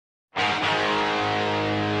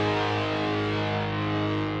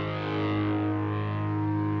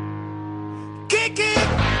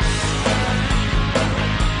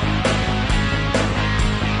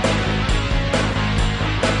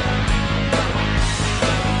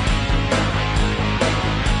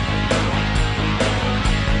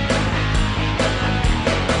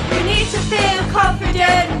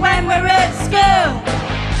when we're at school.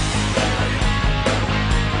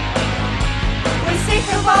 We're sick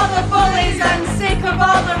of all the bullies and sick of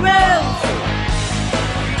all the rules.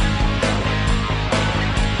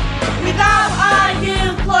 Without our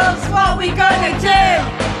youth clubs, what we gonna do?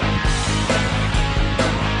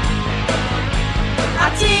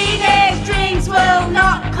 Our teenage dreams will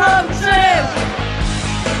not come true.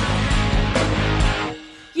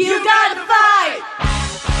 You gotta fight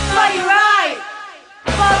for your right,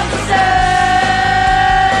 for the service.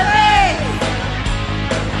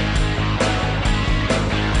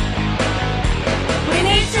 We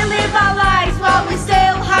need to live our lives while we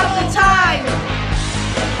still have the time.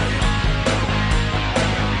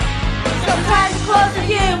 Sometimes close a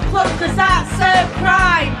youth club, cause that's a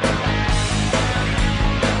crime.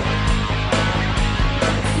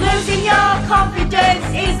 Losing your confidence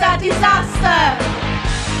is a disaster.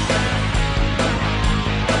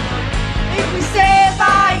 If we save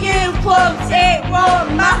our youth clubs, it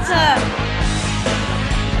won't matter.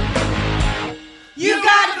 You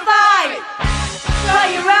gotta fight for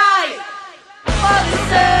your right, for the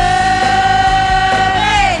service.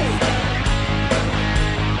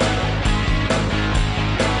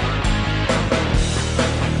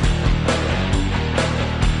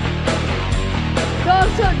 Don't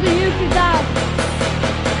shut the youth down.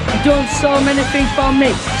 You've done so many things for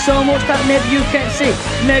me, so much that maybe you can't see.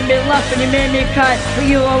 You made me laugh and you made me cry, but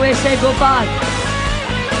you always say goodbye.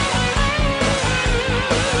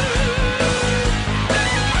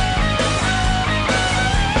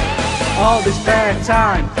 All this spare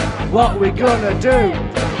time, what we gonna do?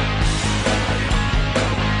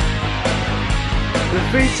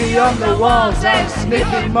 Graffiti on the walls and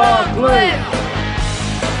sniffing more glue.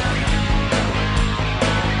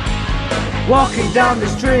 Walking down the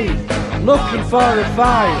street, looking for a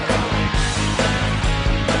fight.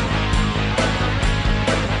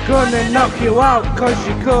 Gonna knock you out cause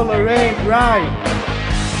your colour ain't right.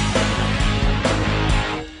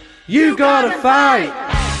 You gotta fight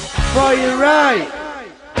for your right,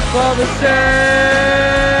 for the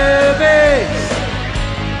service.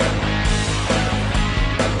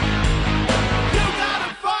 You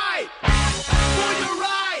gotta fight for your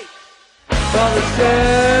right, For the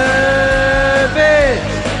service.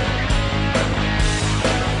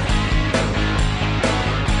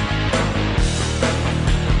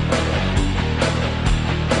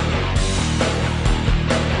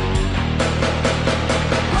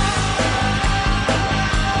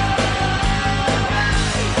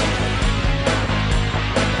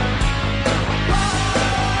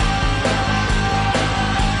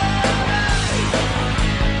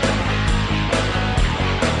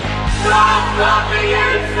 Stop the youth!